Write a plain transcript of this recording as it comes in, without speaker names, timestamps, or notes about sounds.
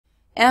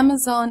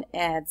Amazon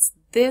ads.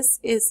 This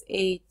is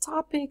a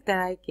topic that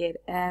I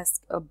get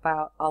asked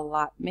about a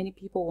lot. Many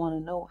people want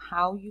to know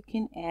how you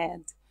can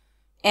add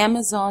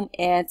Amazon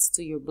ads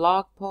to your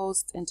blog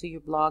post and to your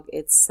blog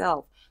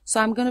itself.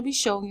 So I'm going to be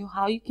showing you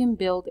how you can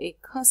build a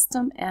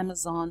custom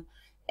Amazon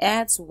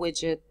ads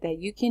widget that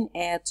you can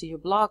add to your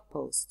blog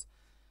post.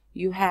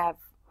 You have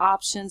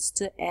options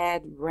to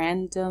add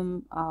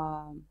random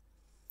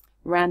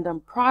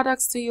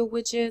products to your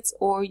widgets,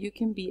 or you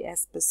can be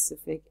as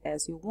specific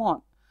as you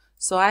want.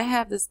 So I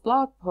have this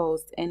blog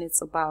post and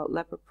it's about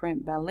leopard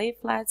print ballet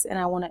flats, and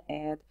I want to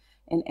add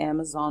an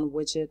Amazon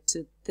widget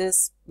to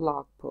this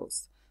blog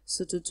post.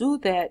 So to do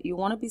that, you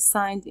want to be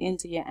signed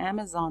into your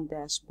Amazon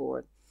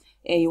dashboard,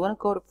 and you want to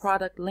go to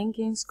product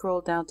linking, scroll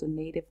down to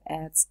native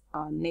ads,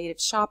 native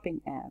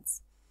shopping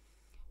ads.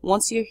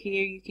 Once you're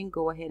here, you can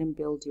go ahead and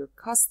build your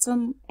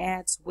custom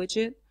ads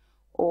widget,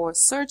 or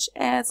search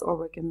ads, or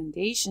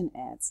recommendation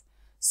ads.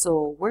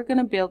 So we're going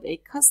to build a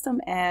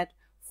custom ad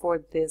for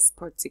this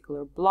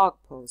particular blog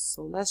post.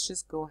 So let's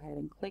just go ahead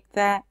and click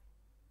that.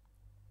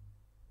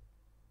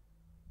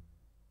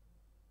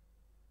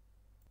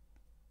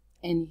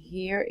 And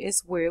here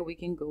is where we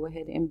can go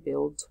ahead and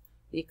build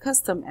the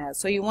custom ad.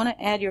 So you want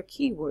to add your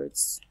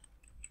keywords.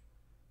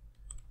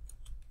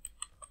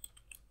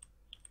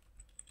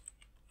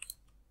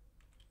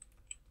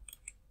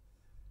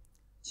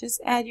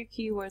 Just add your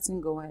keywords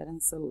and go ahead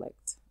and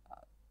select.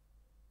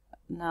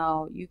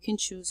 Now you can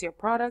choose your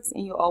products,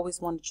 and you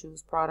always want to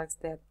choose products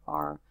that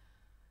are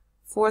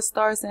 4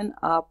 stars and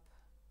up.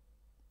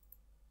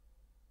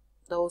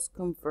 Those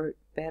convert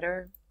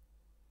better.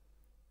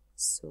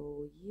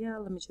 So yeah,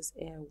 let me just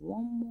add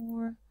one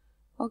more.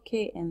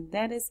 Okay, and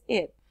that is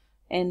it.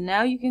 And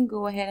now you can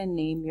go ahead and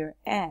name your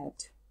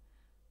ad.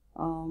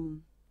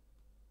 Right.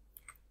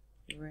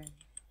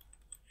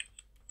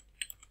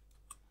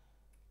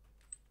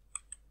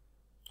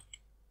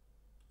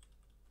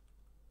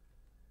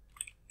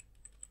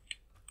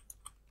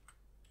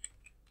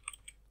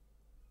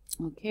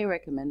 Okay,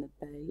 recommended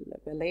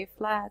ballet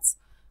flats.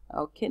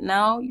 Okay,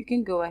 now you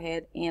can go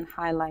ahead and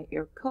highlight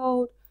your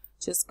code.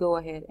 Just go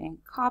ahead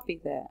and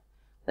copy that.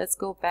 Let's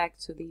go back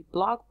to the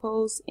blog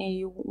post,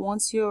 and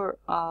once you're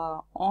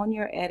on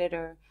your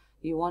editor,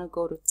 you want to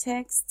go to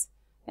text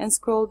and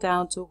scroll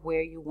down to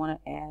where you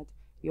want to add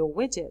your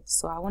widget.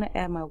 So I want to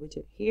add my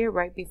widget here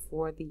right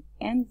before the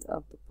end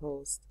of the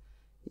post.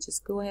 You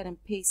just go ahead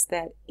and paste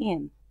that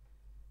in,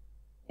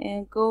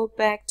 and go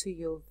back to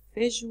your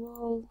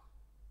visual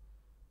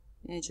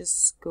and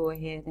just go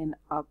ahead and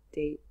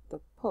update the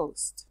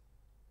post.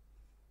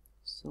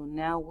 So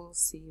now we'll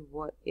see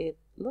what it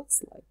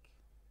looks like.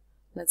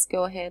 Let's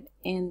go ahead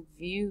and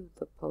view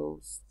the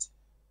post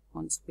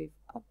once we've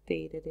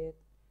updated it,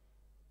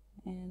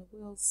 and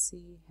we'll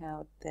see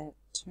how that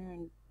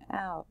turned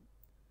out.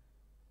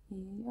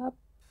 Yep,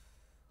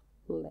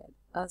 let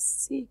us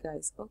see,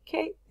 guys.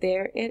 Okay,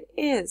 there it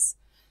is.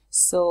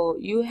 So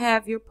you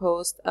have your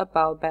post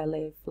about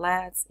ballet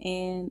flats,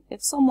 and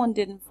if someone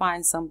didn't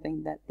find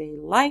something that they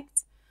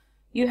liked,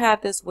 you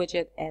have this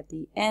widget at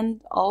the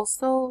end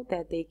also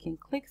that they can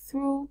click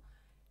through.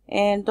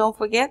 And don't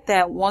forget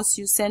that once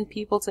you send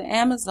people to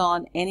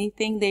Amazon,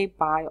 anything they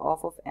buy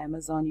off of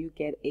Amazon, you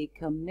get a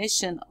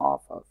commission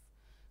off of.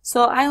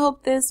 So I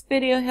hope this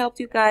video helped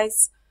you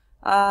guys.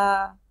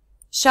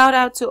 Shout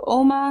out to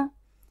Oma,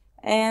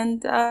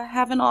 and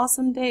have an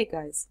awesome day,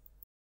 guys.